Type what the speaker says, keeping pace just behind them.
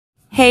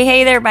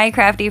Hey there, my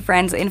crafty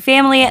friends and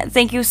family.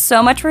 Thank you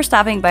so much for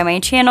stopping by my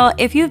channel.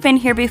 If you've been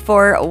here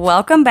before,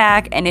 welcome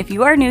back. And if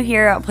you are new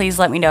here, please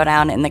let me know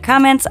down in the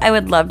comments. I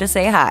would love to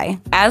say hi.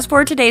 As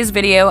for today's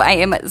video, I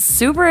am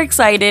super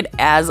excited,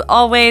 as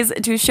always,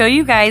 to show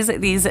you guys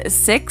these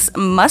 6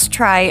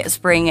 must-try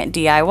spring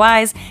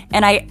DIYs.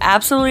 And I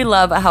absolutely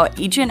love how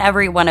each and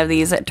every one of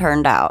these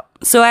turned out.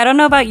 So I don't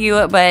know about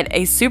you, but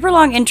a super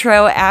long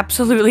intro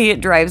absolutely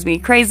drives me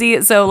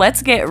crazy, so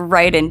let's get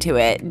right into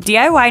it.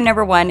 DIY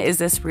number 1 is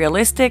this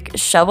realistic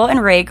shovel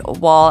and rake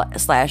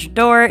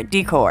wall/door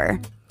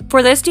decor.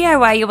 For this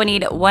DIY, you will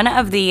need one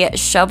of the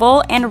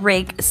shovel and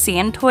rake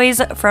sand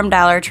toys from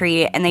Dollar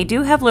Tree, and they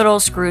do have little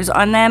screws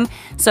on them,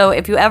 so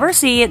if you ever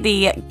see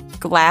the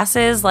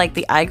glasses, like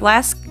the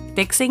eyeglass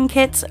fixing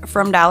kits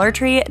from Dollar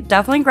Tree,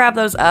 definitely grab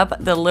those up.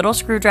 The little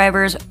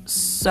screwdrivers,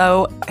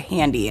 so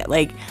handy.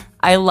 Like,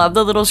 I love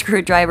the little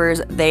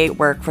screwdrivers. They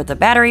work for the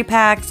battery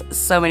packs,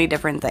 so many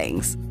different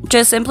things.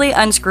 Just simply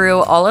unscrew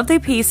all of the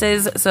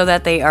pieces so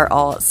that they are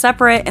all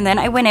separate, and then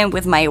I went in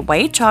with my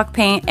white chalk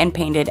paint and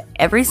painted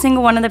every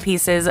single one of the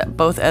pieces,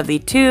 both of the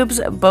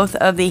tubes, both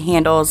of the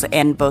handles,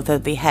 and both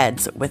of the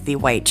heads with the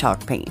white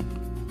chalk paint.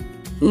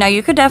 Now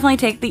you could definitely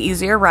take the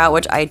easier route,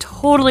 which I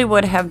totally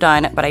would have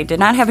done, but I did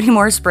not have any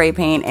more spray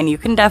paint, and you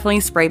can definitely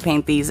spray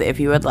paint these if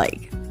you would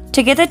like.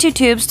 To get the 2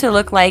 tubes to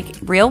look like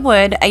real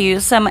wood, I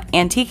used some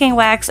antiquing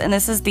wax, and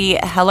this is the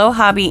Hello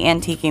Hobby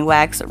antiquing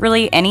wax.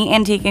 Really, any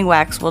antiquing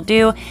wax will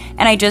do,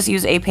 and I just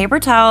use a paper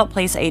towel,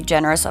 place a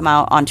generous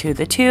amount onto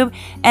the tube,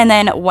 and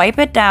then wipe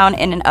it down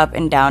in an up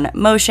and down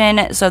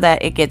motion so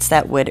that it gets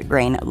that wood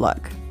grain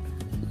look.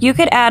 You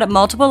could add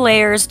multiple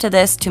layers to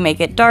this to make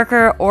it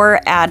darker,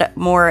 or add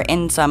more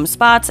in some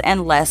spots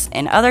and less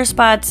in other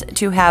spots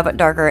to have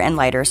darker and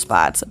lighter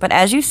spots, but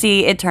as you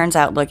see, it turns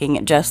out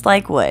looking just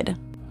like wood.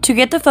 To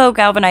get the faux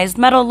galvanized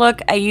metal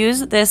look, I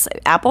use this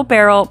apple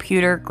barrel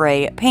pewter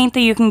gray paint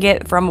that you can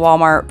get from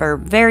Walmart for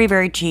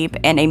very cheap,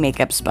 and a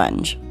makeup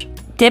sponge.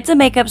 Dip the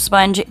makeup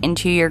sponge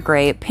into your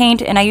gray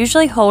paint, and I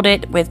usually hold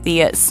it with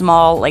the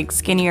small, like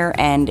skinnier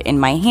end in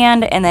my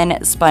hand, and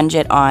then sponge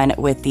it on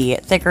with the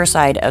thicker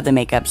side of the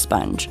makeup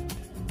sponge.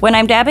 When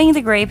I'm dabbing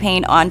the gray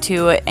paint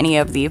onto any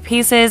of the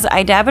pieces,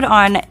 I dab it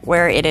on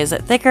where it is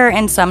thicker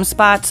in some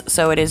spots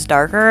so it is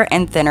darker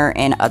and thinner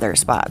in other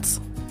spots.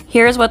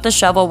 Here's what the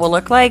shovel will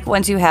look like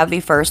once you have the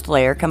first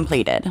layer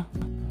completed.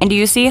 And do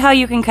you see how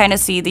you can kind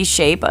of see the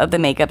shape of the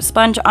makeup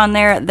sponge on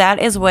there?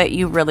 That is what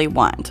you really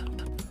want.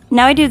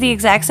 Now I do the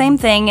exact same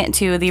thing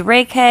to the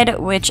rake head,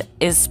 which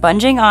is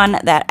sponging on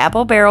that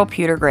apple barrel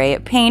pewter gray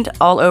paint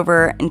all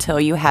over until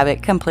you have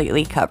it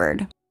completely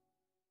covered.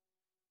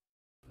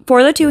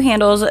 For the 2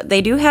 handles,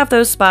 they do have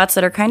those spots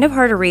that are kind of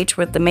hard to reach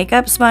with the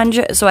makeup sponge,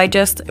 so I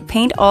just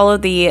paint all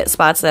of the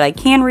spots that I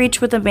can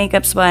reach with the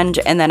makeup sponge,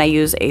 and then I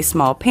use a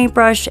small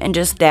paintbrush and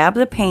just dab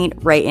the paint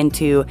right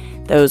into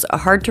those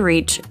hard to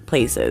reach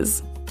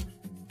places.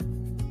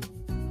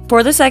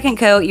 For the second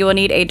coat, you will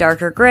need a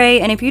darker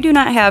gray, and if you do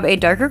not have a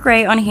darker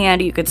gray on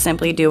hand, you could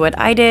simply do what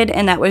I did,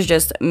 and that was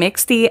just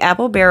mix the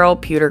apple barrel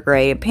pewter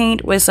gray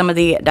paint with some of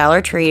the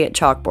Dollar Tree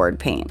chalkboard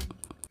paint.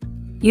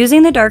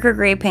 Using the darker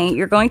gray paint,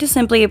 you're going to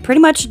simply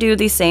pretty much do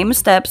the same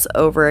steps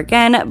over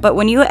again, but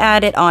when you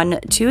add it on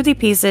to the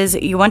pieces,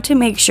 you want to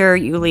make sure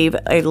you leave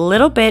a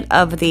little bit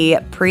of the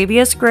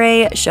previous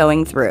gray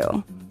showing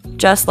through,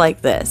 just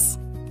like this.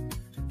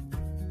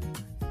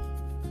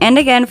 And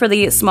again, for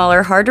the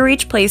smaller, hard to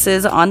reach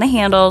places on the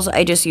handles,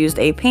 I just used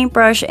a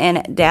paintbrush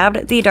and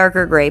dabbed the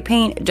darker gray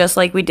paint just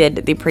like we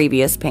did the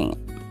previous paint.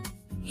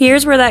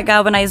 Here's where that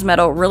galvanized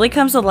metal really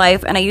comes to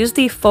life, and I use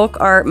the Folk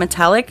Art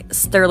Metallic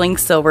Sterling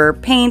Silver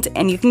paint,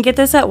 and you can get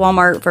this at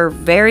Walmart for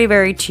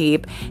very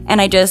cheap,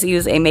 and I just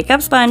use a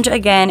makeup sponge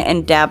again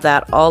and dab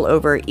that all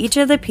over each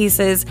of the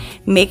pieces,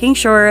 making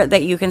sure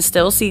that you can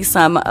still see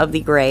some of the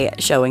gray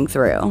showing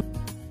through.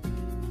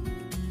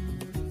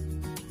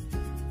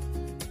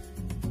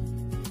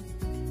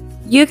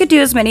 You could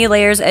do as many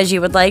layers as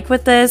you would like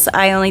with this.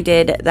 I only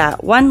did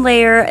that 1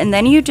 layer, and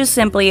then you just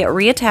simply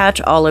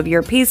reattach all of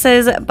your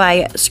pieces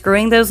by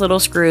screwing those little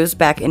screws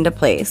back into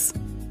place.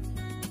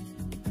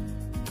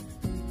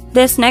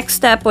 This next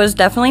step was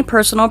definitely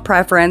personal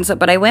preference,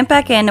 but I went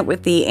back in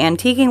with the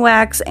antiquing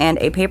wax and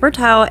a paper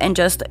towel and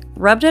just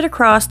rubbed it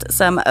across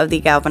some of the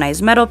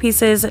galvanized metal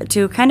pieces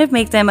to kind of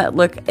make them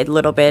look a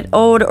little bit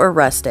old or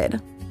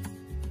rusted.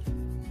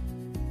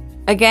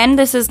 Again,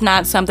 this is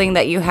not something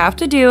that you have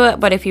to do,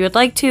 but if you would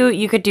like to,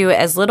 you could do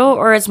as little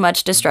or as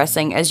much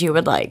distressing as you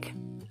would like.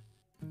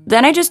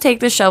 Then I just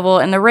take the shovel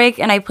and the rake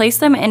and I place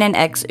them in an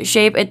X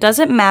shape. It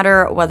doesn't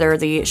matter whether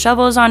the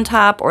shovel is on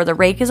top or the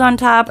rake is on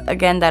top.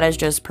 Again, that is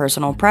just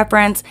personal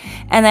preference.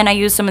 And then I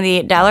use some of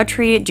the Dollar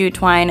Tree jute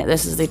twine.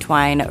 This is the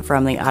twine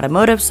from the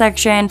automotive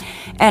section.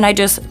 And I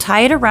just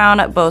tie it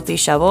around both the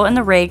shovel and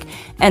the rake.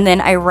 And then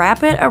I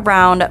wrap it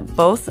around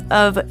both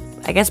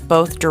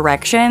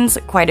directions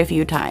quite a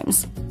few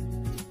times.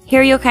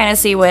 Here you'll kind of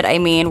see what I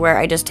mean, where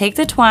I just take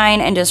the twine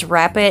and just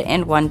wrap it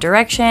in one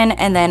direction,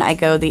 and then I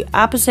go the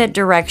opposite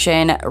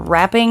direction,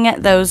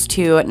 wrapping those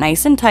two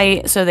nice and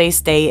tight so they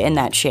stay in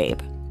that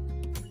shape.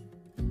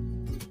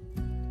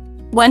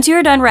 Once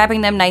you're done wrapping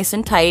them nice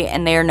and tight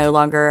and they are no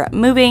longer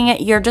moving,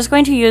 you're just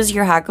going to use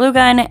your hot glue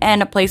gun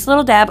and place a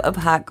little dab of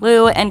hot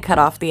glue and cut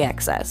off the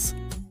excess.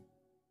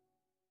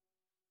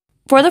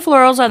 For the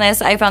florals on this,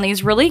 I found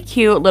these really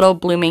cute little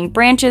blooming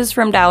branches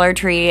from Dollar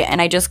Tree,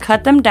 and I just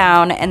cut them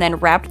down and then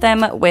wrapped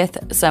them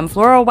with some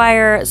floral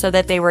wire so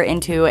that they were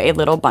into a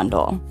little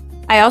bundle.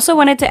 I also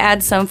wanted to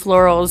add some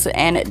florals,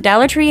 and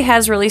Dollar Tree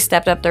has really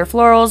stepped up their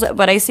florals,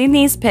 but I seen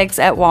these picks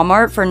at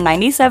Walmart for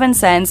 97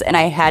 cents and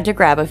I had to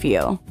grab a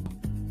few.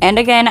 And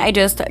again, I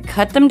just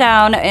cut them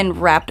down and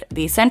wrapped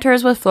the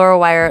centers with floral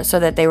wire so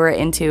that they were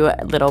into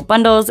little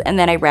bundles, and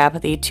then I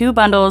wrapped the 2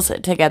 bundles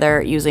together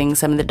using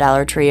some of the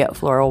Dollar Tree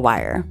floral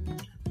wire.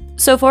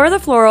 So for the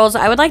florals,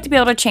 I would like to be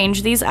able to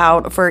change these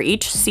out for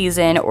each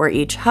season or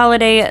each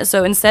holiday,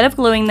 so instead of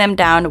gluing them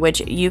down, which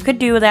you could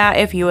do that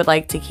if you would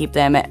like to keep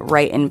them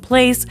right in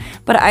place,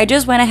 but I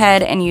just went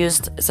ahead and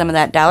used some of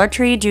that Dollar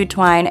Tree jute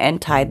twine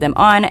and tied them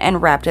on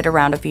and wrapped it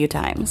around a few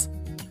times.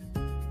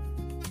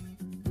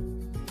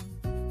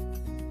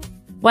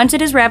 Once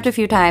it is wrapped a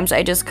few times,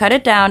 I just cut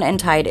it down and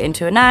tied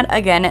into a knot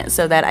again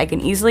so that I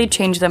can easily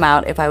change them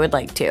out if I would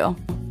like to.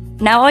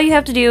 Now all you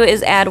have to do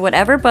is add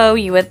whatever bow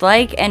you would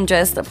like and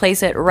just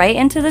place it right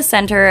into the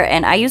center,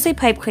 and I use a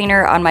pipe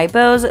cleaner on my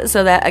bows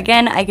so that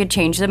again I could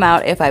change them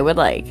out if I would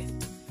like.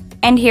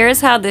 And here's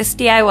how this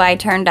DIY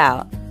turned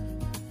out.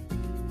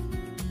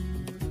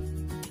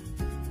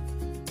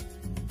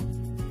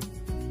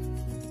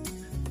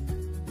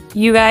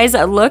 You guys,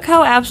 look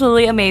how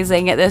absolutely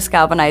amazing this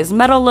galvanized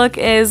metal look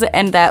is,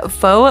 and that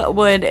faux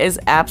wood is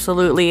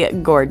absolutely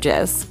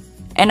gorgeous.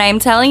 And I'm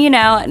telling you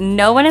now,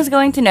 no one is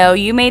going to know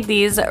you made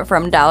these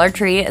from Dollar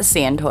Tree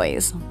sand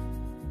toys.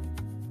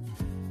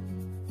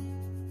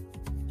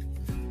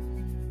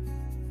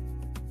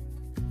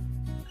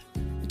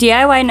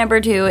 DIY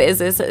number 2 is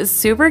this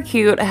super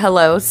cute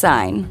hello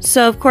sign.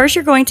 So of course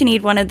you're going to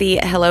need one of the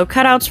hello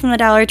cutouts from the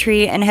Dollar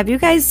Tree, and have you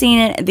guys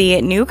seen the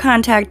new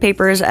contact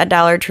papers at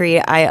Dollar Tree?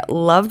 I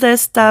love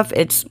this stuff.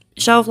 It's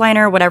shelf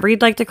liner, whatever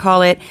you'd like to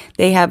call it.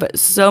 They have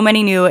so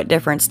many new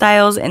different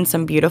styles and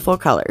some beautiful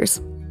colors.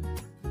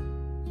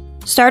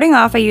 Starting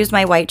off, I used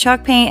my white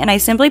chalk paint and I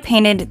simply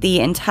painted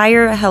the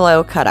entire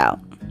hello cutout.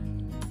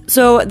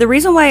 So the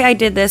reason why I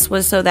did this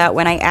was so that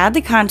when I add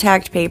the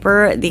contact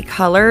paper, the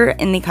color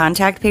in the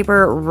contact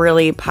paper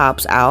really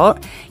pops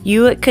out.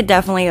 You could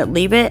definitely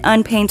leave it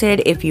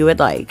unpainted if you would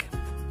like.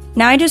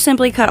 Now I just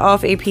simply cut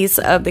off a piece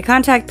of the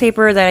contact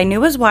paper that I knew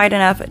was wide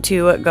enough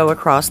to go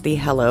across the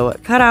hello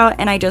cutout,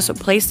 and I just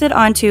placed it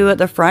onto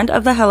the front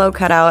of the hello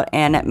cutout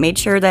and made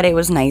sure that it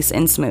was nice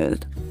and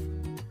smooth.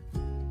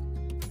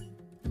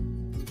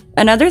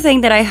 Another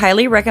thing that I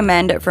highly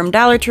recommend from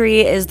Dollar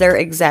Tree is their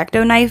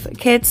X-Acto knife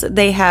kits.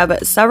 They have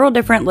several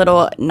different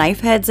little knife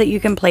heads that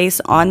you can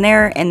place on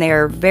there, and they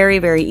are very,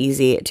 very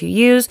easy to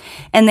use,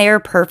 and they are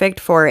perfect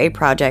for a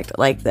project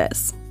like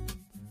this.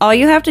 All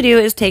you have to do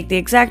is take the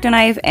X-Acto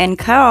knife and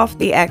cut off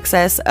the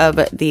excess of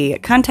the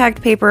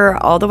contact paper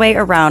all the way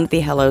around the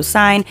hello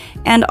sign,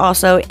 and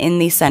also in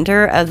the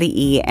center of the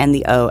E and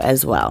the O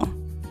as well.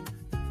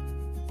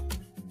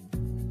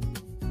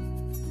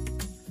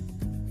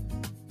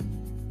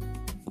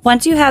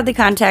 Once you have the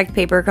contact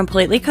paper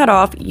completely cut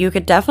off, you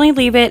could definitely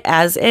leave it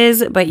as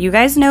is, but you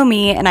guys know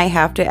me and I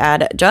have to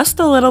add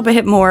just a little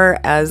bit more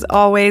as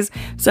always.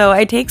 So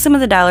I take some of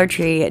the Dollar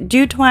Tree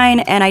jute twine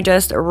and I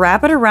just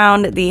wrap it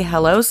around the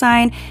hello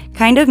sign,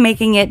 kind of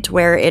making it to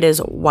where it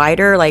is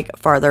wider, like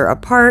farther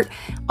apart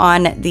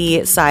on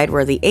the side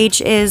where the H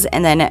is,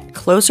 and then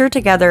closer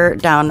together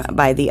down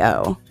by the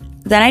O.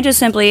 Then I just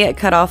simply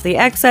cut off the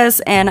excess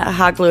and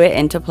hot glue it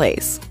into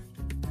place.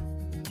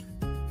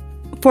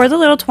 For the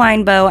little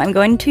twine bow, I'm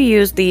going to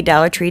use the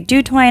Dollar Tree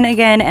jute twine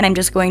again, and I'm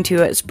just going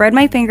to spread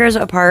my fingers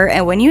apart.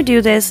 And when you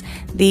do this,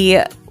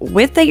 the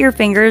width that your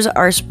fingers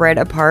are spread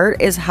apart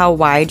is how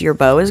wide your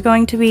bow is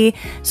going to be.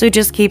 So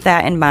just keep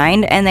that in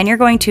mind. And then you're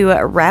going to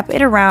wrap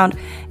it around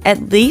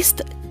at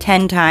least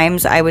 10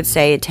 times. I would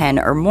say 10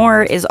 or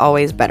more is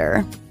always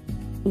better.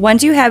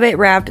 Once you have it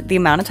wrapped the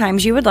amount of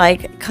times you would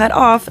like, cut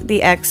off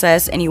the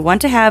excess, and you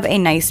want to have a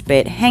nice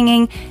bit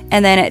hanging,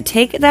 and then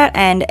take that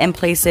end and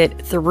place it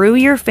through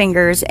your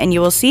fingers, and you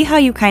will see how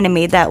you kind of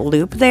made that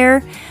loop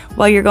there.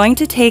 Well, you're going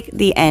to take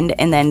the end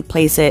and then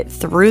place it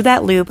through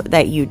that loop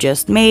that you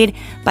just made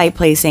by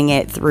placing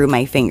it through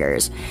my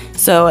fingers.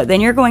 So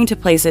then you're going to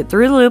place it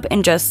through the loop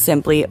and just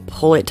simply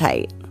pull it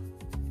tight.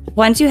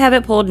 Once you have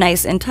it pulled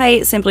nice and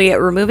tight, simply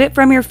remove it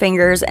from your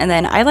fingers, and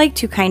then I like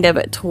to kind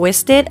of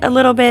twist it a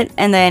little bit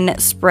and then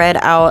spread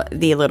out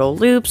the little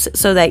loops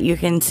so that you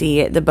can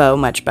see the bow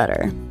much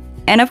better.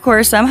 And of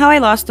course, somehow I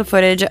lost the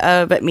footage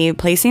of me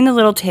placing the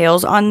little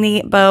tails on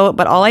the bow,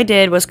 but all I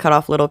did was cut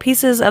off little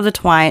pieces of the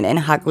twine and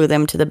hot glue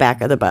them to the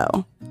back of the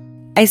bow.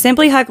 I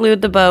simply hot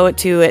glued the bow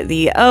to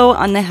the O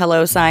on the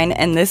hello sign,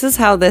 and this is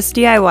how this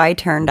DIY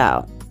turned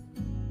out.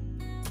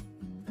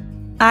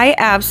 I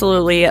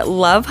absolutely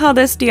love how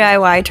this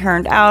DIY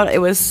turned out. It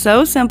was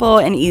so simple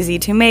and easy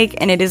to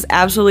make, and it is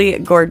absolutely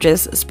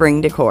gorgeous spring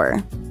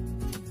decor.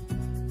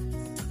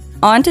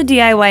 On to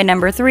DIY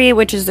number 3,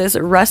 which is this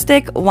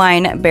rustic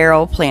wine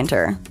barrel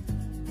planter.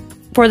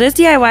 For this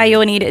DIY,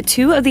 you'll need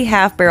 2 of the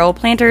half barrel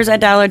planters at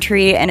Dollar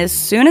Tree, and as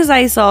soon as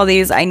I saw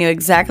these, I knew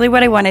exactly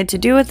what I wanted to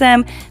do with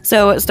them.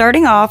 So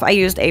starting off, I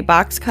used a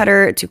box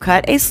cutter to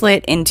cut a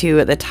slit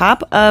into the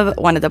top of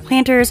one of the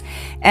planters,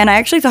 and I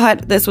actually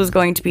thought this was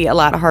going to be a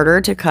lot harder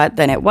to cut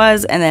than it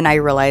was, and then I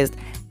realized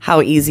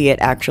how easy it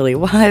actually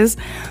was.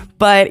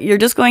 But you're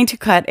just going to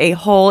cut a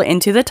hole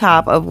into the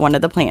top of one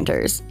of the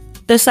planters.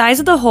 The size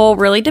of the hole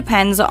really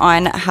depends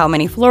on how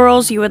many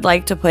florals you would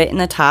like to put in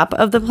the top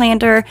of the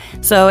planter.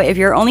 So if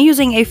you're only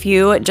using a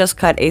few, just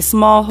cut a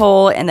small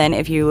hole, and then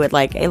if you would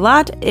like a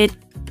lot,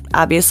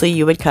 obviously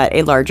you would cut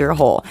a larger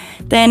hole.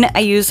 Then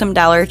I used some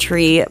Dollar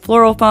Tree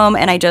floral foam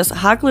and I just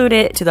hot glued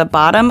it to the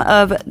bottom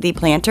of the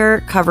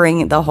planter,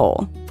 covering the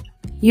hole.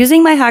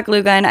 Using my hot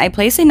glue gun, I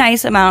place a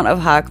nice amount of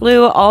hot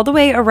glue all the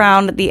way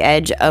around the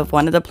edge of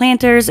one of the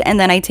planters, and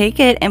then I take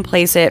it and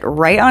place it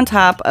right on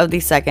top of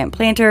the second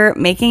planter,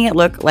 making it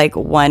look like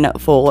one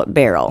full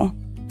barrel.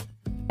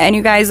 And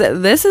you guys,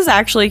 this is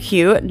actually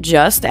cute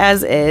just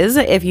as is.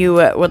 If you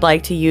would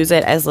like to use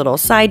it as a little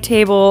side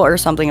table or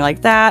something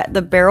like that,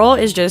 the barrel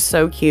is just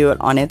so cute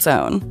on its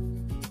own.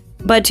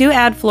 But to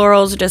add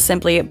florals, just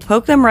simply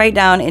poke them right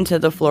down into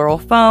the floral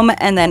foam,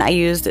 and then I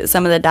used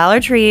some of the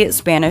Dollar Tree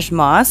Spanish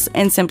moss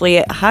and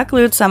simply hot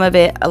glued some of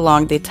it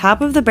along the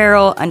top of the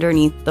barrel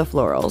underneath the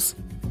florals.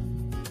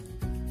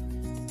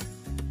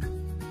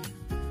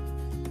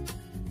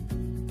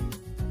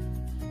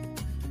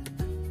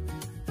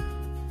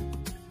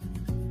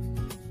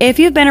 If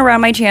you've been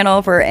around my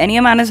channel for any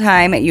amount of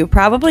time, you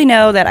probably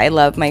know that I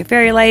love my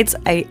fairy lights.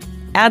 I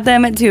add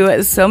them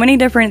to so many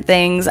different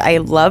things. I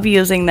love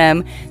using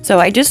them. So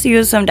I just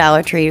used some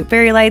Dollar Tree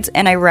fairy lights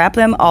and I wrap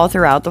them all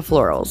throughout the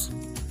florals.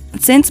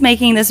 Since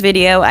making this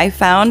video, I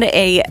found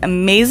an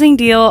amazing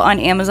deal on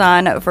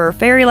Amazon for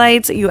fairy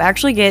lights. You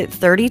actually get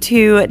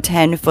 32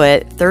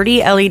 10-foot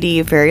 30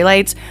 LED fairy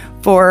lights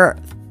for,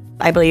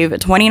 I believe,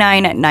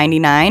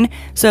 $29.99.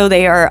 So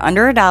they are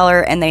under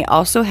 $1, and they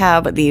also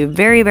have the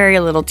very, very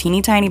little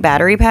teeny tiny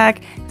battery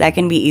pack that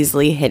can be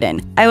easily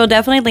hidden. I will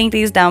definitely link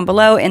these down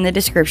below in the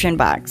description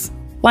box.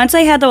 Once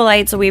I had the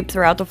lights weaved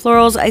throughout the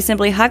florals, I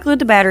simply hot glued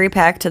the battery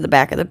pack to the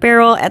back of the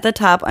barrel at the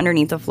top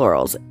underneath the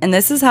florals. And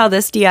this is how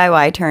this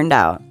DIY turned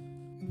out.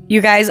 You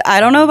guys, I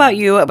don't know about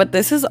you, but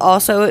this is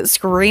also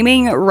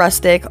screaming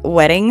rustic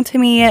wedding to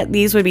me.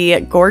 These would be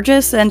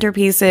gorgeous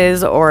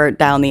centerpieces or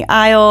down the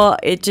aisle.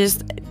 It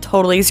just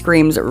totally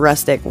screams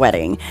rustic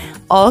wedding.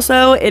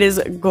 Also, it is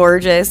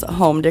gorgeous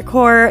home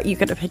decor. You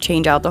could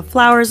change out the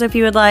flowers if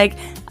you would like.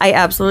 I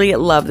absolutely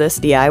love this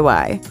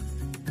DIY.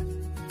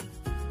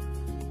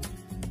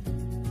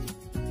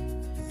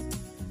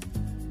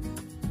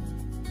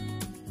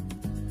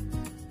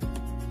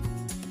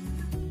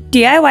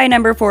 DIY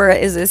number 4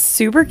 is this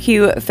super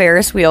cute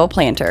Ferris wheel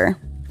planter.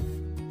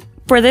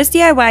 For this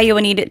DIY, you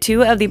will need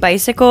 2 of the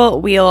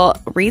bicycle wheel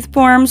wreath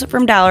forms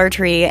from Dollar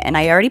Tree, and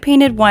I already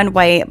painted one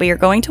white, but you're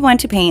going to want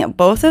to paint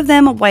both of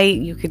them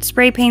white. You could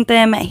spray paint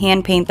them,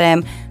 hand paint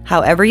them,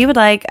 however you would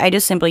like. I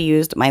just simply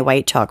used my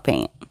white chalk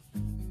paint.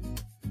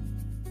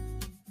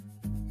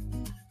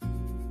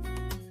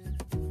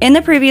 In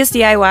the previous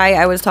DIY,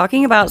 I was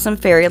talking about some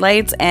fairy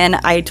lights, and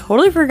I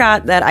totally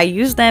forgot that I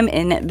used them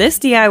in this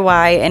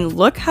DIY, and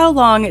look how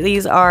long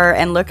these are,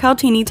 and look how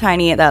teeny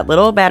tiny that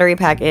little battery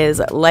pack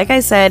is. Like I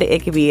said,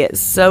 it could be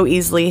so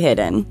easily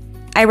hidden.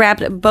 I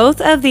wrapped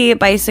both of the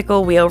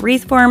bicycle wheel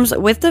wreath forms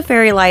with the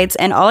fairy lights,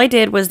 and all I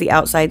did was the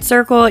outside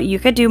circle. You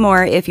could do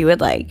more if you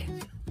would like.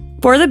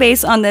 For the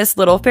base on this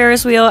little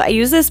Ferris wheel, I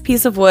used this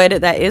piece of wood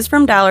that is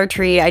from Dollar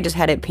Tree. I just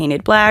had it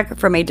painted black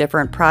from a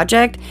different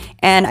project,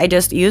 and I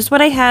just used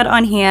what I had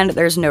on hand.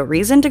 There's no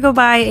reason to go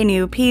buy a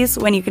new piece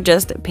when you could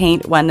just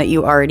paint one that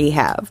you already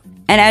have.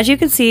 And as you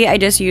can see, I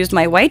just used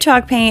my white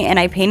chalk paint and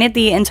I painted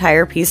the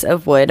entire piece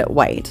of wood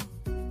white.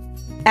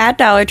 At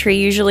Dollar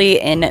Tree, usually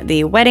in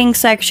the wedding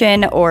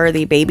section or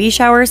the baby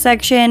shower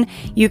section,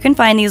 you can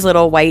find these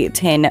little white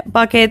tin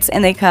buckets,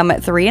 and they come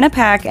 3 in a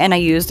pack, and I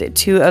used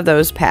 2 of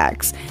those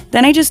packs.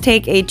 Then I just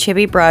take a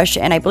chibi brush,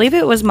 and I believe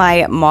it was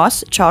my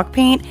moss chalk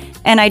paint,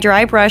 and I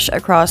dry brush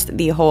across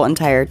the whole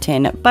entire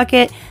tin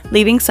bucket,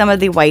 leaving some of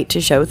the white to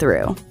show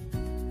through.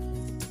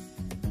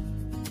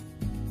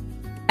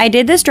 I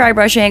did this dry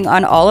brushing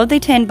on all of the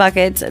tin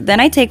buckets,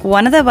 then I take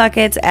one of the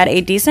buckets, add a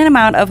decent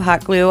amount of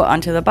hot glue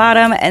onto the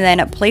bottom, and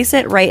then place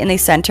it right in the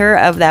center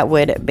of that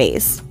wood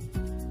base.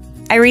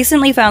 I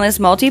recently found this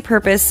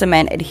multi-purpose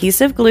cement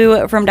adhesive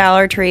glue from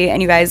Dollar Tree,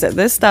 and you guys,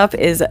 this stuff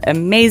is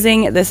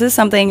amazing. This is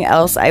something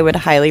else I would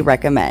highly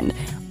recommend.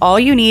 All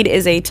you need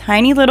is a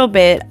tiny little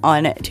bit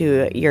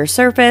onto your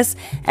surface,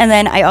 and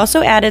then I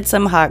also added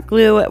some hot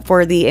glue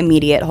for the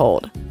immediate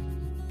hold.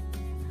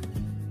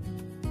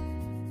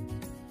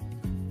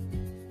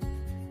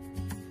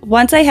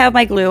 Once I have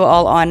my glue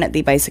all on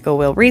the bicycle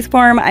wheel wreath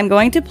form, I'm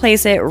going to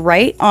place it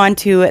right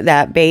onto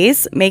that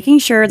base, making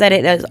sure that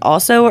it is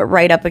also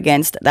right up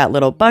against that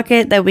little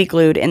bucket that we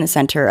glued in the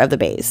center of the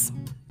base.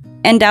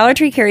 And Dollar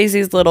Tree carries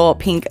these little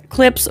pink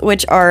clips,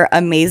 which are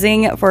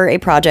amazing for a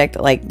project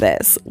like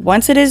this.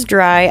 Once it is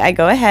dry, I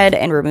go ahead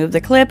and remove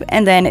the clip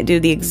and then do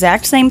the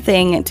exact same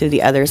thing to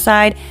the other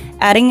side,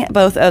 adding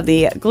both of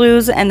the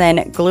glues and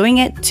then gluing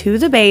it to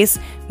the base,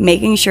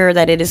 making sure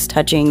that it is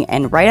touching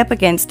and right up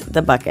against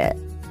the bucket.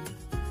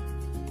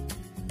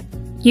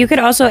 You could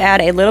also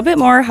add a little bit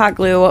more hot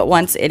glue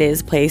once it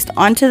is placed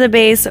onto the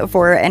base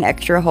for an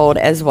extra hold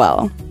as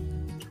well.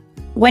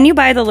 When you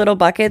buy the little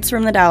buckets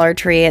from the Dollar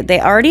Tree,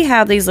 they already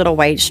have these little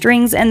white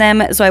strings in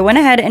them, so I went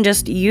ahead and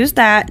just used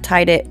that,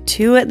 tied it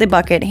to the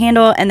bucket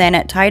handle, and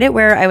then tied it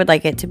where I would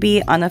like it to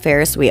be on the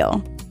Ferris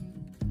wheel.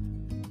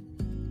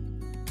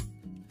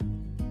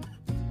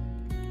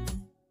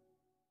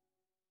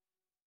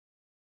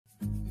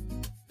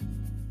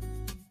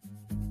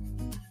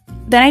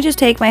 Then I just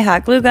take my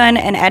hot glue gun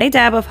and add a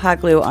dab of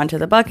hot glue onto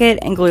the bucket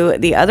and glue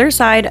the other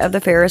side of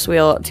the Ferris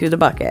wheel to the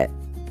bucket.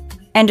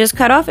 And just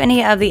cut off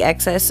any of the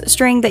excess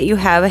string that you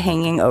have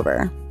hanging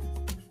over.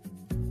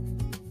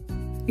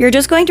 You're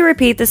just going to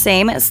repeat the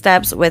same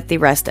steps with the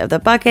rest of the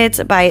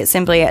buckets by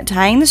simply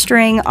tying the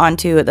string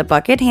onto the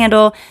bucket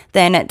handle,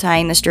 then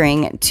tying the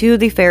string to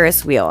the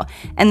Ferris wheel.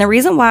 And the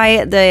reason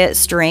why the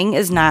string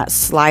is not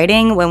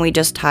sliding when we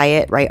just tie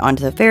it right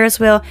onto the Ferris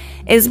wheel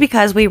is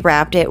because we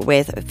wrapped it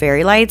with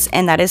fairy lights,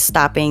 and that is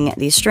stopping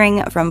the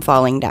string from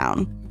falling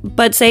down.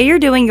 But say you're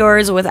doing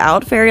yours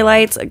without fairy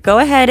lights, go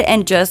ahead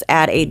and just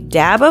add a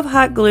dab of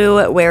hot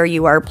glue where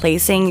you are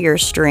placing your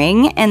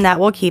string, and that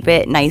will keep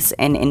it nice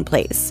and in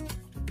place.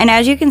 And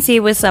as you can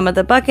see with some of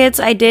the buckets,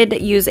 I did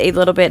use a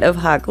little bit of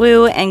hot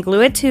glue and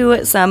glue it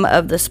to some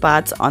of the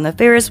spots on the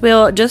Ferris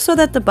wheel just so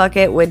that the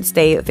bucket would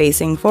stay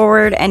facing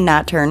forward and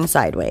not turn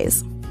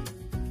sideways.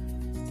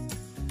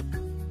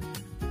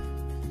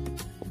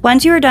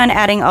 Once you are done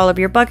adding all of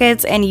your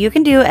buckets, and you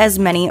can do as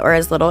many or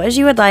as little as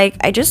you would like,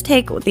 I just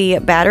take the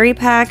battery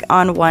pack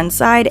on one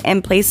side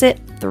and place it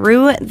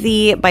through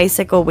the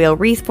bicycle wheel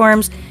wreath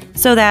forms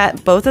so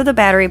that both of the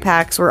battery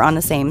packs were on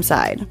the same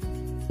side.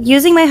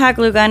 Using my hot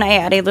glue gun, I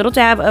add a little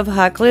dab of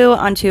hot glue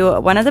onto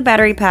one of the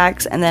battery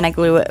packs, and then I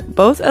glue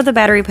both of the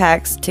battery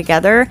packs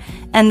together,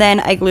 and then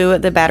I glue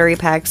the battery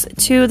packs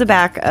to the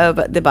back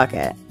of the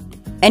bucket.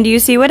 And do you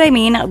see what I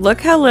mean? Look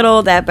how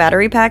little that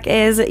battery pack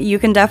is. You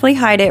can definitely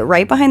hide it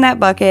right behind that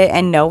bucket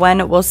and no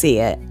one will see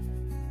it.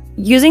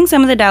 Using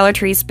some of the Dollar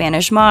Tree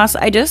Spanish moss,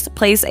 I just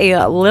place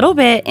a little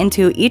bit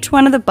into each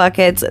one of the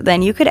buckets,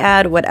 then you could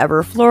add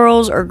whatever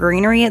florals or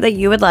greenery that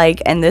you would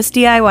like, and this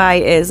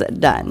DIY is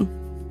done.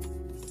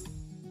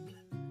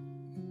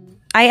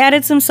 I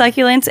added some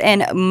succulents,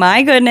 and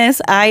my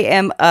goodness, I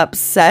am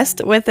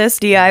obsessed with this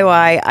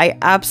DIY. I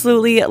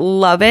absolutely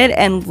love it,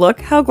 and look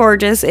how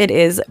gorgeous it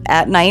is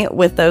at night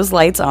with those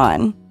lights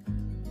on.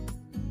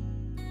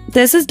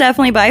 This is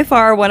definitely by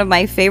far one of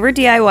my favorite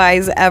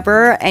DIYs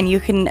ever, and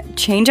you can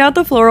change out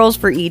the florals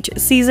for each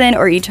season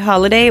or each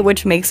holiday,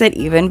 which makes it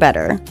even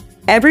better.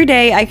 Every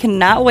day, I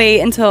cannot wait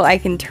until I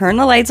can turn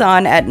the lights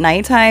on at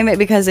nighttime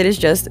because it is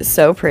just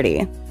so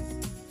pretty.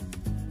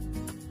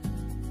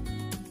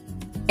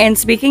 And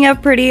speaking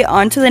of pretty,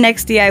 on to the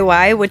next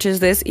DIY, which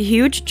is this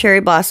huge cherry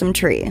blossom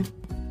tree.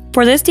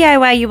 For this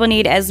DIY, you will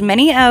need as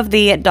many of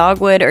the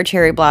dogwood or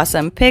cherry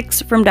blossom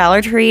picks from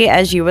Dollar Tree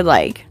as you would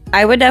like.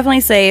 I would definitely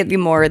say the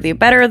more the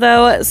better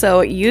though, so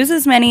use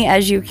as many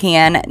as you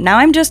can. Now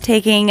I'm just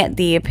taking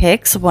the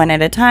picks one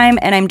at a time,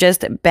 and I'm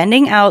just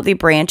bending out the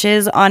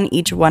branches on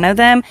each one of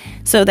them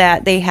so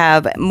that they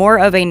have more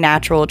of a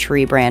natural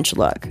tree branch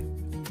look.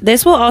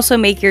 This will also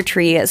make your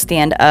tree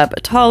stand up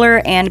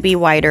taller and be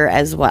wider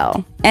as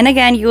well. And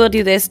again, you will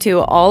do this to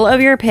all of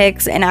your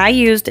picks, and I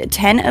used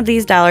 10 of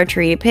these Dollar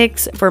Tree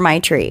picks for my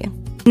tree.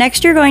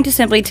 Next, you're going to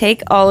simply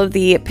take all of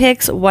the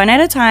picks one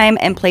at a time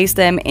and place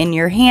them in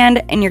your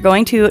hand, and you're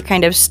going to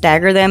kind of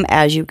stagger them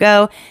as you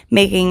go,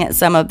 making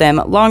some of them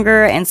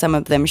longer and some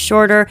of them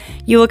shorter.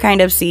 You will kind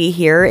of see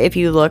here if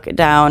you look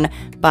down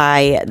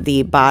by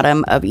the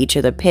bottom of each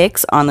of the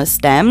picks on the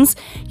stems,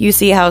 you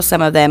see how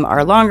some of them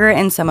are longer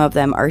and some of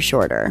them are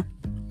shorter.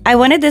 I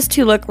wanted this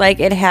to look like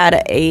it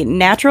had a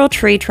natural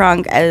tree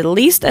trunk at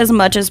least as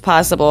much as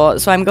possible,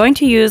 so I'm going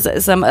to use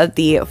some of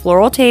the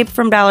floral tape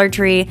from Dollar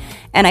Tree,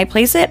 and I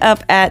place it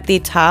up at the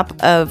top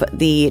of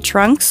the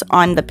trunks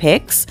on the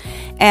picks,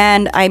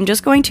 and I'm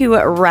just going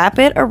to wrap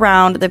it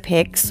around the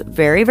picks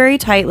very, very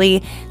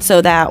tightly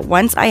so that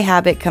once I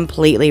have it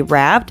completely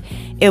wrapped,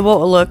 it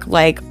will look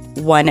like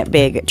one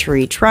big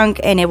tree trunk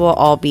and it will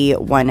all be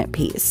one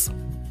piece.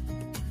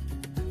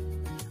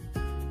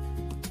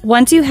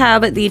 Once you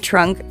have the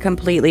trunk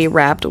completely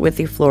wrapped with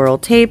the floral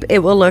tape, it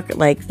will look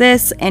like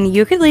this, and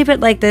you could leave it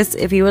like this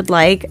if you would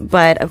like,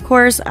 but of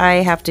course I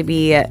have to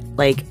be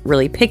like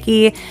really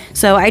picky,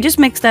 so I just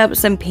mixed up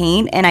some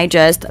paint and I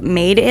just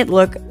made it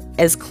look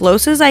as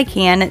close as I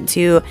can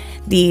to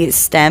the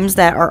stems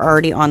that are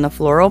already on the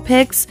floral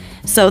picks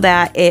so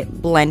that it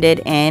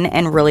blended in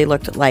and really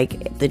looked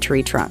like the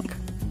tree trunk.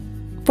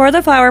 For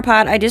the flower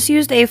pot, I just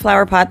used a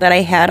flower pot that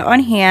I had on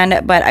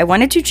hand, but I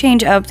wanted to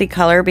change up the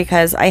color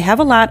because I have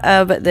a lot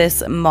of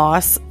this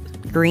moss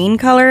green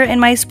color in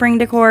my spring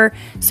decor.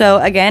 So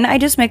again, I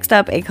just mixed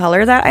up a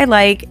color that I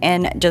like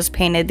and just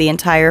painted the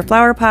entire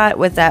flower pot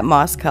with that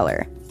moss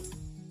color.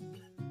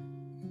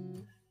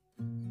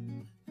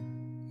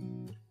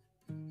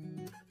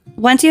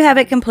 Once you have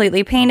it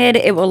completely painted,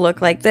 it will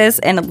look like this,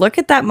 and look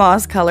at that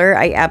moss color.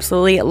 I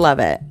absolutely love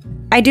it.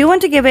 I do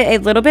want to give it a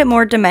little bit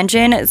more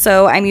dimension,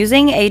 so I'm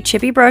using a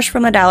chippy brush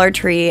from the Dollar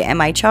Tree and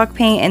my chalk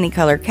paint in the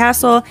color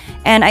Castle,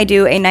 and I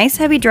do a nice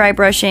heavy dry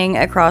brushing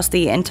across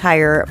the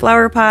entire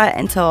flower pot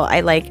until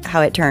I like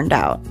how it turned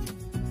out.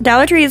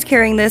 Dollar Tree is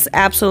carrying this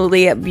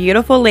absolutely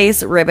beautiful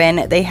lace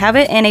ribbon. They have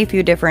it in a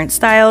few different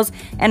styles,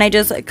 and I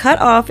just cut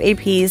off a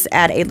piece,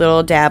 add a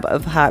little dab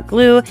of hot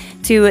glue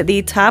to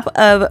the top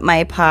of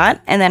my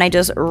pot, and then I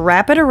just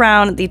wrap it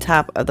around the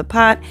top of the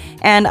pot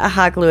and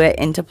hot glue it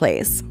into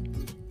place.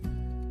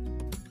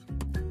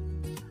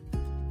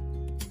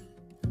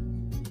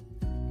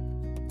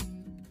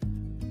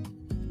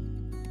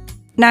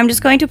 Now I'm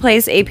just going to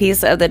place a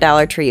piece of the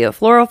Dollar Tree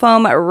floral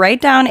foam right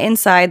down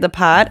inside the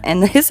pot,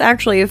 and this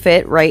actually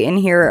fit right in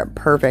here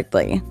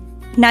perfectly.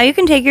 Now you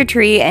can take your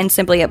tree and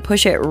simply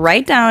push it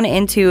right down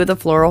into the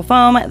floral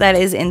foam that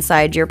is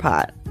inside your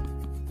pot.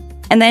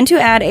 And then to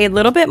add a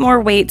little bit more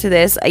weight to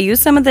this, I use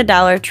some of the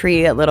Dollar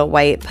Tree little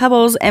white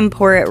pebbles and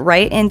pour it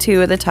right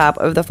into the top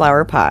of the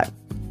flower pot.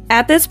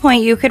 At this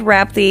point, you could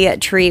wrap the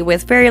tree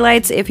with fairy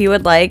lights if you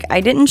would like.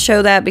 I didn't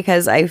show that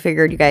because I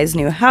figured you guys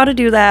knew how to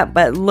do that,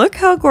 but look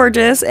how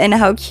gorgeous and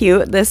how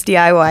cute this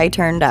DIY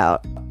turned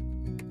out.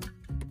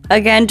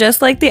 Again,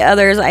 just like the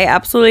others, I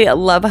absolutely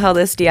love how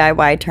this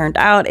DIY turned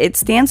out. It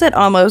stands at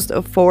almost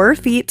 4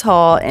 feet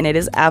tall, and it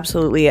is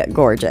absolutely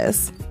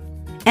gorgeous.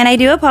 And I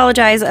do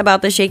apologize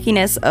about the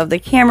shakiness of the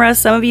camera.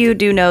 Some of you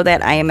do know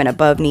that I am an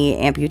above knee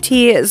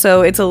amputee,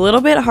 so it's a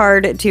little bit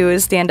hard to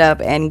stand up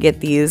and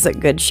get these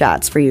good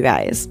shots for you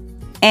guys.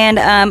 And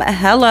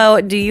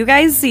hello, do you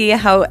guys see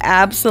how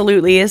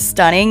absolutely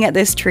stunning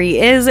this tree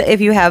is if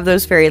you have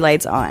those fairy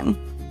lights on?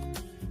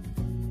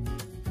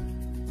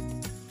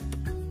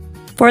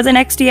 For the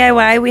next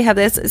DIY, we have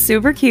this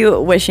super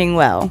cute wishing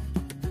well.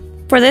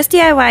 For this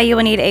DIY, you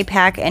will need a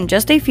pack and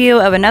just a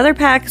few of another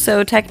pack,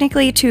 so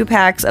technically 2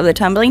 packs of the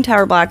tumbling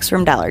tower blocks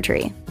from Dollar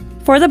Tree.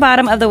 For the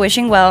bottom of the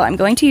wishing well, I'm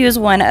going to use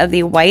one of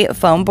the white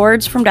foam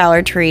boards from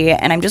Dollar Tree,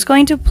 and I'm just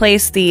going to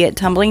place the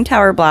tumbling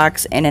tower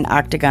blocks in an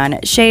octagon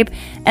shape,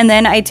 and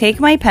then I take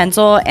my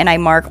pencil and I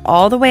mark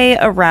all the way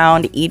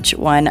around each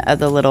one of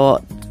the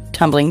little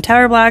tumbling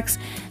tower blocks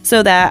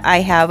so that I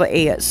have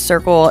a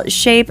circle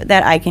shape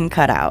that I can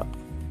cut out.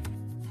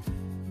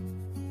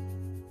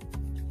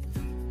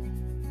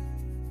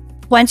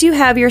 Once you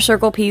have your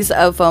circle piece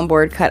of foam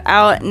board cut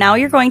out, now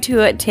you're going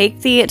to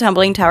take the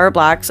tumbling tower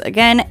blocks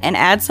again and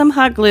add some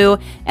hot glue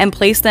and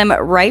place them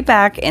right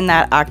back in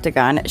that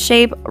octagon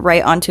shape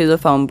right onto the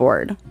foam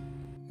board.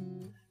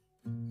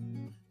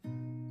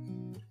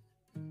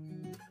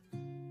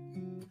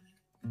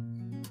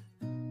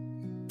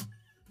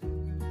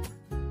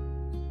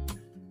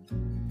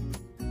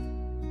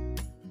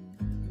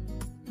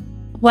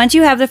 Once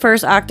you have the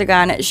first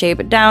octagon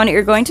shape down,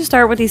 you're going to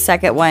start with the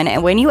second one,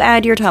 and when you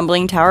add your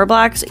tumbling tower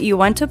blocks, you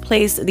want to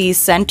place the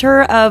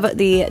center of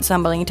the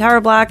tumbling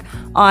tower block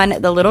on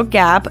the little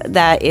gap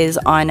that is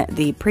on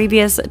the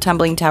previous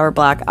tumbling tower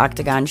block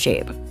octagon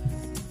shape.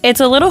 It's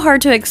a little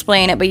hard to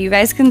explain, but you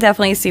guys can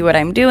definitely see what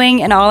I'm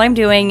doing, and all I'm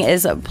doing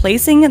is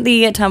placing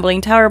the tumbling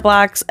tower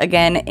blocks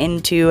again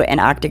into an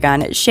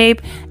octagon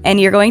shape,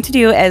 and you're going to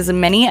do as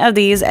many of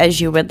these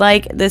as you would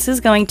like. This is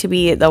going to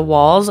be the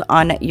walls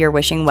on your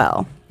wishing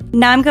well.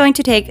 Now I'm going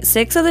to take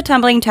 6 of the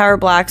tumbling tower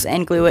blocks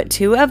and glue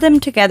 2 of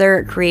them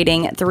together,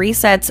 creating 3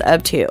 sets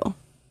of 2.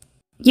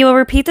 You will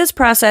repeat this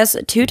process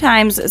 2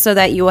 times so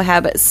that you will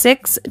have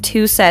 6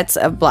 2 sets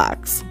of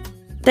blocks.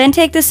 Then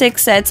take the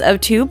 6 sets of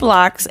 2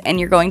 blocks and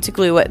you're going to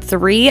glue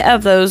 3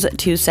 of those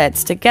 2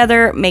 sets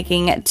together,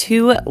 making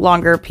 2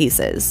 longer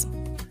pieces.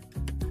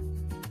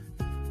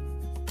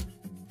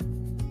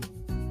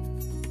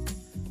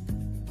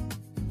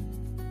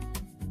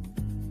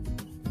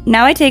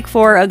 Now I take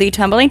 4 of the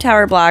tumbling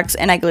tower blocks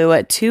and I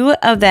glue 2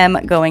 of them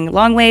going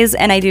long ways,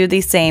 and I do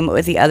the same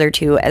with the other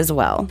 2 as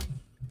well.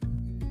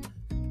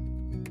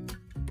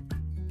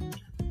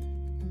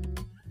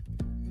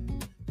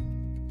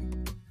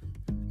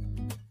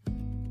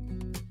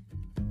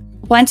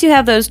 Once you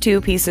have those 2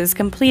 pieces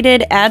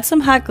completed, add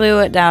some hot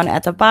glue down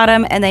at the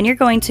bottom, and then you're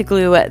going to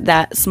glue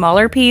that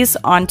smaller piece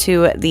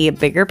onto the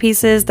bigger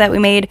pieces that we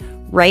made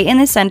right in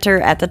the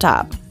center at the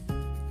top.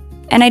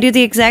 And I do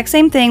the exact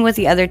same thing with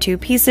the other 2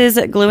 pieces,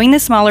 gluing the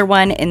smaller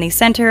one in the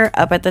center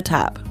up at the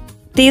top.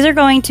 These are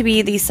going to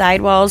be the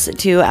side walls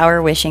to our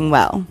wishing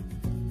well.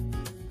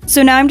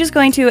 So now I'm just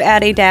going to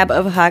add a dab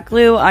of hot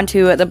glue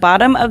onto the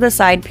bottom of the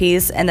side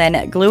piece and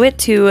then glue it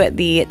to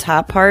the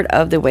top part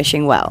of the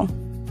wishing well.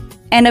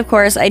 And of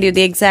course, I do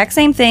the exact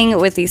same thing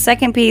with the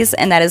second piece,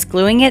 and that is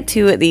gluing it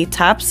to the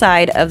top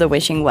side of the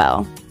wishing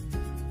well.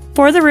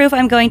 For the roof,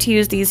 I'm going to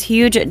use these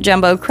huge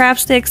jumbo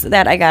craft sticks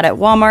that I got at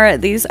Walmart.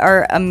 These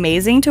are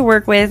amazing to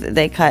work with.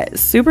 They cut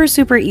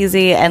super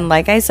easy, and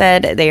like I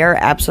said, they are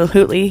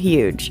absolutely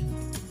huge.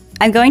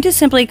 I'm going to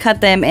simply cut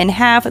them in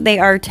half. They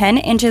are 10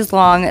 inches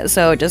long,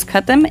 so just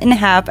cut them in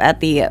half at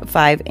the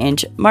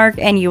 5-inch mark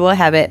and you will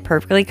have it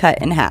perfectly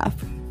cut in half.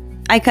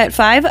 I cut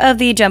 5 of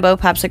the jumbo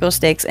popsicle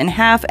sticks in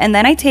half, and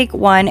then I take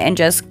one and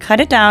just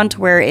cut it down to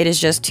where it is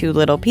just 2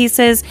 little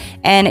pieces,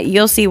 and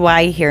you'll see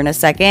why here in a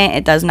second.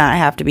 It does not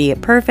have to be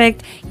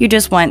perfect. You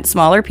just want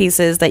smaller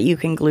pieces that you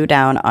can glue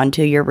down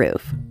onto your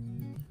roof.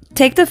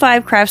 Take the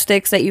 5 craft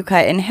sticks that you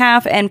cut in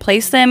half and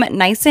place them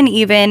nice and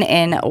even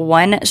in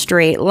one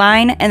straight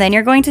line, and then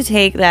you're going to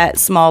take that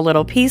small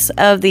little piece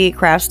of the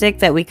craft stick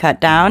that we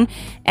cut down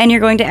and you're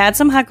going to add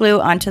some hot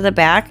glue onto the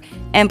back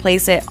and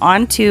place it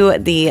onto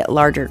the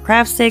larger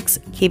craft sticks,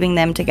 keeping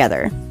them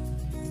together.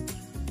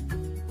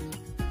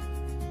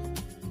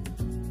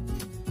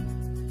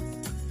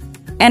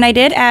 And I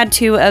did add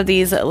 2 of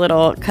these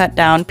little cut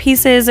down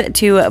pieces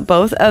to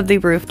both of the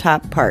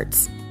rooftop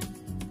parts.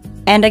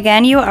 And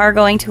again, you are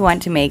going to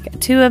want to make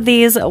 2 of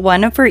these,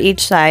 one for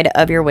each side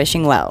of your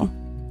wishing well.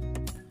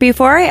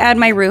 Before I add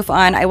my roof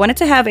on, I wanted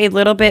to have a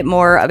little bit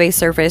more of a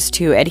surface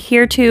to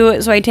adhere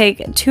to, so I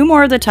take 2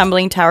 more of the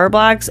tumbling tower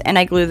blocks and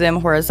I glue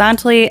them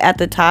horizontally at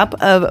the top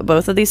of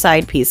both of the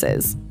side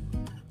pieces.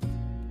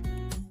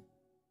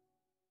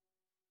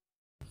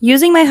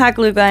 Using my hot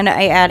glue gun,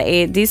 I add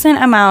a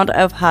decent amount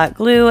of hot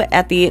glue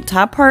at the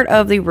top part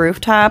of the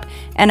rooftop,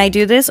 and I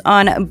do this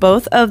on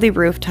both of the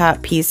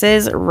rooftop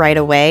pieces right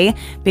away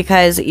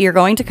because you're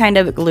going to kind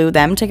of glue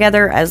them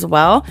together as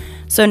well.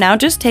 So now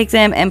just take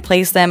them and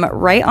place them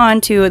right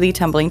onto the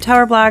tumbling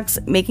tower blocks,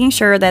 making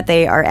sure that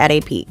they are at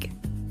a peak.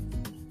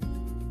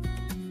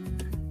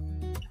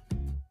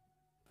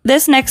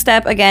 This next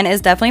step, again,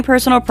 is definitely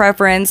personal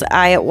preference.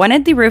 I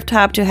wanted the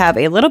rooftop to have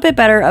a little bit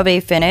better of a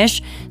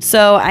finish,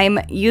 so I'm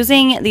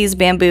using these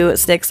bamboo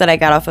sticks that I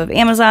got off of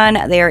Amazon.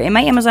 They are in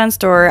my Amazon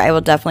store. I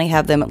will definitely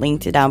have them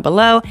linked down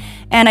below.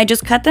 And I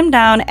just cut them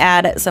down,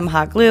 add some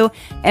hot glue,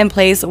 and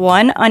place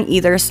one on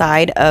either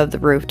side of the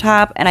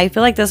rooftop. And I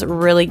feel like this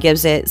really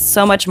gives it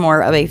so much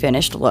more of a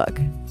finished look.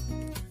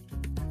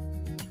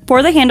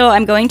 For the handle,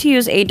 I'm going to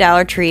use a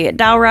Dollar Tree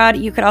dowel rod.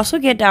 You could also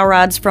get dowel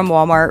rods from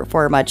Walmart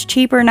for much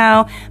cheaper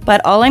now, but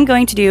all I'm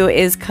going to do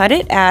is cut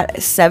it at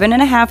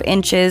 7.5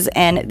 inches,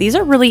 and these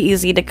are really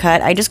easy to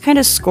cut. I just kind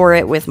of score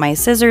it with my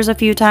scissors a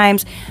few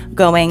times,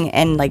 going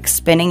and like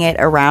spinning it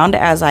around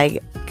as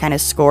I kind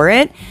of score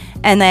it,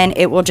 and then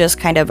it will just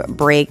kind of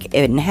break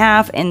in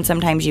half, and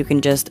sometimes you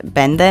can just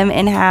bend them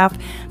in half,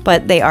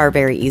 but they are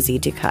very easy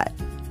to cut.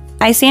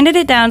 I sanded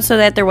it down so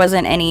that there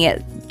wasn't any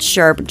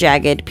sharp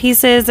jagged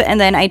pieces, and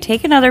then I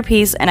take another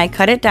piece and I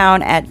cut it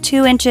down at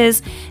 2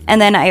 inches,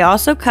 and then I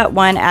also cut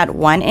one at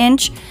 1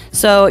 inch.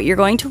 So you're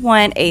going to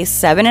want a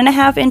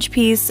 7.5 inch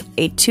piece,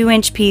 a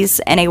 2-inch piece,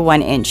 and a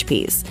 1-inch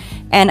piece.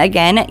 And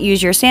again,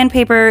 use your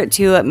sandpaper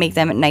to make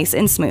them nice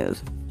and smooth.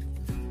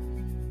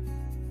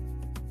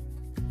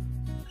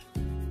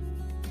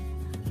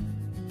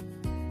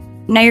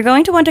 Now you're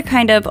going to want to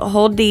kind of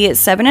hold the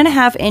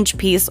 7.5 inch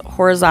piece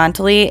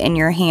horizontally in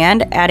your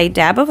hand, add a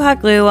dab of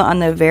hot glue on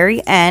the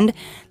very end,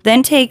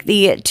 then take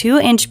the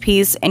 2-inch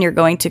piece and you're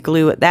going to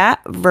glue that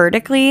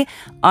vertically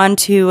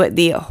onto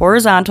the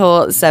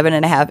horizontal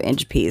 7.5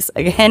 inch piece.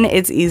 Again,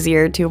 it's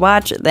easier to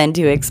watch than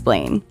to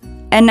explain.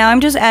 And now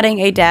I'm just adding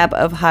a dab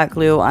of hot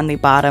glue on the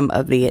bottom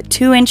of the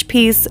 2-inch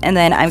piece, and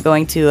then I'm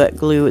going to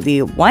glue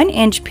the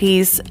 1-inch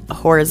piece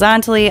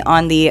horizontally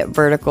on the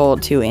vertical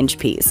 2-inch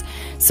piece.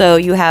 So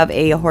you have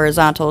a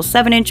horizontal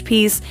 7-inch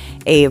piece,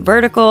 a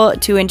vertical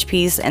 2-inch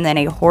piece, and then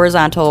a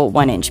horizontal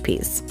 1-inch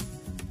piece.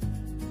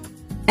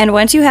 And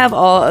once you have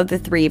all of the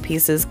 3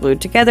 pieces glued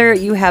together,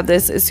 you have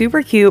this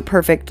super cute,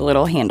 perfect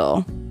little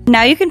handle.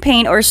 Now you can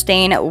paint or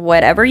stain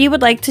whatever you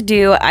would like to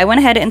do. I went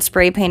ahead and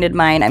spray painted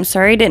mine. I'm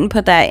sorry I didn't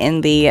put that in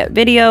the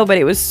video, but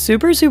it was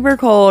super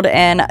cold,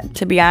 and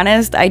to be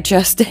honest, I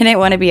just didn't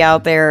want to be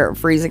out there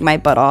freezing my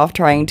butt off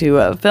trying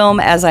to film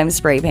as I'm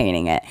spray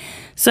painting it.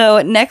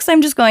 So next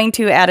I'm just going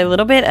to add a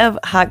little bit of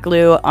hot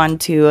glue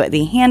onto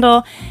the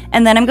handle,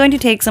 and then I'm going to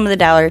take some of the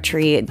Dollar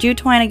Tree jute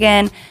twine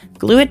again,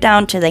 glue it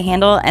down to the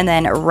handle, and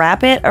then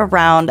wrap it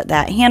around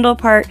that handle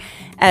part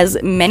as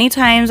many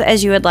times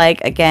as you would like.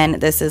 Again,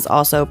 this is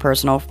also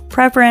personal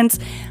preference.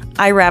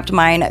 I wrapped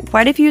mine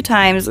quite a few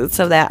times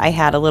so that I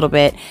had a little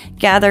bit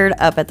gathered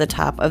up at the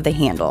top of the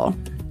handle.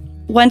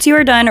 Once you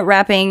are done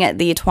wrapping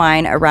the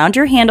twine around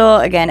your handle,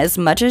 again, as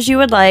much as you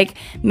would like,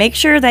 make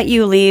sure that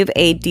you leave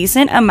a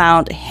decent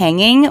amount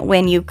hanging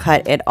when you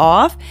cut it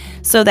off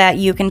so that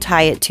you can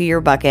tie it to your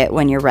bucket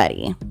when you're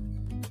ready.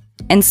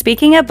 And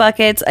speaking of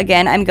buckets,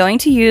 again, I'm going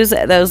to use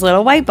those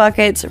little white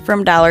buckets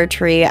from Dollar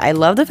Tree. I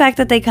love the fact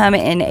that they come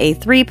in a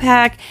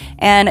 3-pack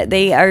and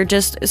they are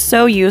just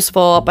so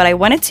useful, but I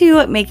wanted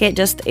to make it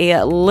just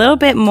a little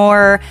bit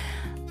more,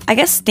 I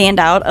guess,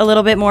 stand out a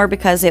little bit more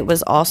because it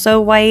was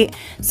also white.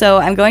 So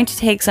I'm going to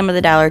take some of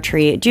the Dollar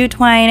Tree jute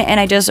twine and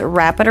I just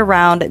wrap it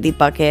around the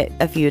bucket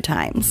a few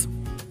times.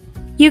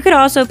 You could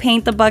also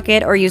paint the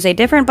bucket or use a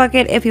different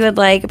bucket if you would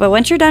like, but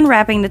once you're done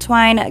wrapping the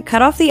twine,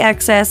 cut off the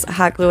excess,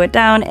 hot glue it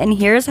down, and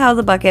here's how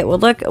the bucket will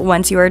look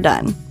once you are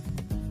done.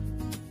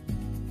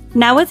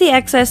 Now with the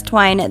excess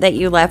twine that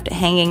you left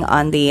hanging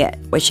on the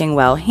wishing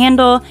well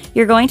handle,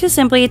 you're going to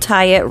simply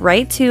tie it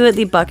right to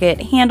the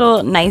bucket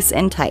handle nice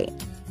and tight.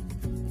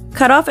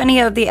 Cut off any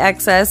of the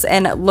excess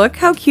and look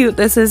how cute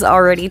this is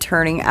already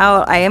turning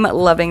out. I am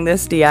loving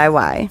this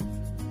DIY.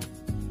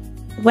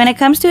 When it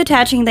comes to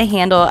attaching the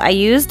handle, I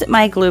used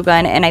my glue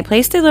gun and I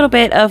placed a little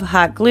bit of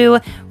hot glue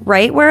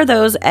right where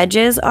those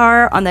edges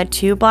are on the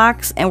 2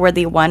 blocks and where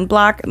the 1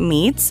 block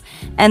meets.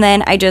 And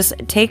then I just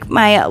take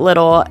my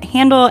little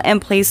handle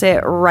and place it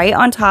right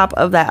on top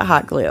of that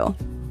hot glue.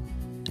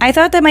 I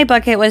thought that my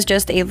bucket was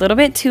just a little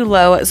bit too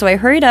low, so I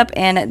hurried up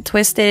and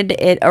twisted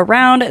it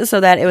around so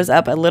that it was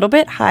up a little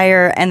bit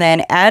higher, and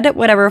then add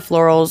whatever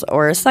florals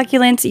or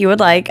succulents you would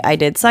like. I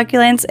did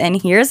succulents,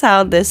 and here's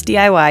how this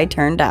DIY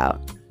turned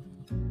out.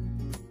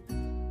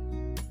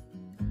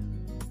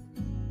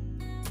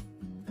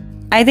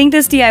 I think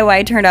this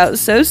DIY turned out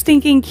so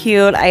stinking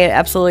cute. I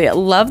absolutely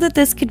love that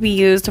this could be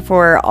used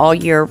for all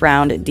year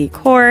round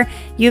decor.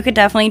 You could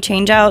definitely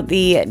change out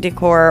the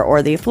decor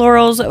or the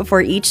florals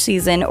for each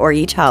season or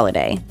each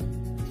holiday.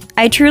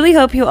 I truly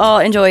hope you all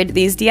enjoyed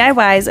these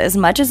DIYs as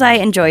much as I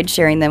enjoyed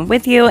sharing them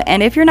with you,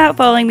 and if you're not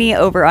following me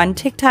over on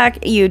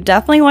TikTok, you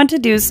definitely want to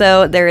do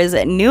so. There is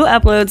new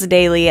uploads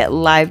daily,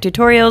 live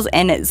tutorials,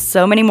 and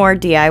so many more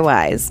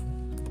DIYs.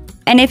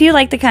 And if you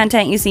like the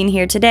content you've seen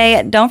here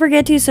today, don't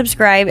forget to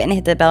subscribe and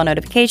hit the bell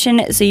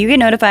notification so you get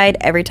notified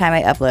every time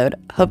I upload.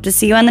 Hope to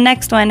see you on the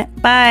next one.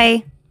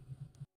 Bye!